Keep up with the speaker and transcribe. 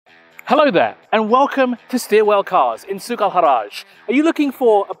Hello there, and welcome to Steerwell Cars in Souq Al Haraj. Are you looking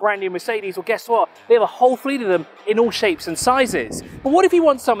for a brand new Mercedes? Well, guess what? They have a whole fleet of them in all shapes and sizes. But what if you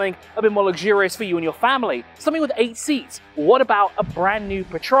want something a bit more luxurious for you and your family? Something with 8 seats? Well, what about a brand new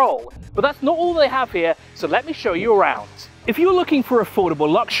Patrol? But that's not all they have here, so let me show you around. If you're looking for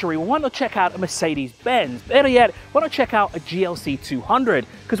affordable luxury, why not check out a Mercedes-Benz? Better yet, why not check out a GLC 200?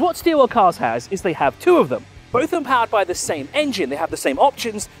 Because what Steerwell Cars has is they have 2 of them. Both of them powered by the same engine, they have the same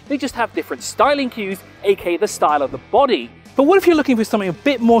options, they just have different styling cues, aka the style of the body. But what if you're looking for something a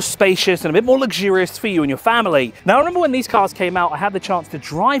bit more spacious and a bit more luxurious for you and your family? Now I remember when these cars came out, I had the chance to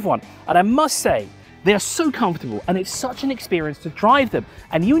drive one, and I must say, they are so comfortable and it's such an experience to drive them,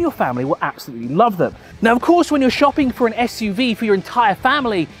 and you and your family will absolutely love them. Now of course, when you're shopping for an SUV for your entire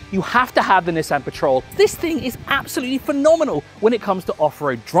family, you have to have the Nissan Patrol. This thing is absolutely phenomenal when it comes to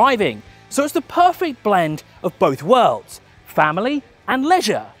off-road driving. So it's the perfect blend of both worlds, family and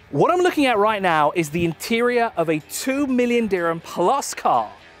leisure. What I'm looking at right now is the interior of a 2 million dirham plus car.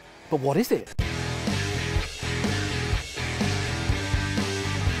 But what is it?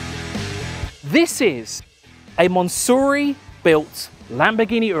 This is a Mansouri-built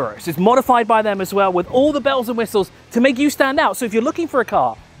Lamborghini Urus. It's modified by them as well with all the bells and whistles to make you stand out. So if you're looking for a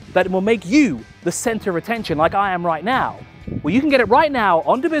car that will make you the center of attention like I am right now, well, you can get it right now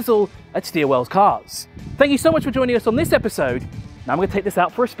on dubizzle at Steerwell Cars. Thank you so much for joining us on this episode. Now I'm going to take this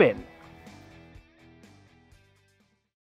out for a spin.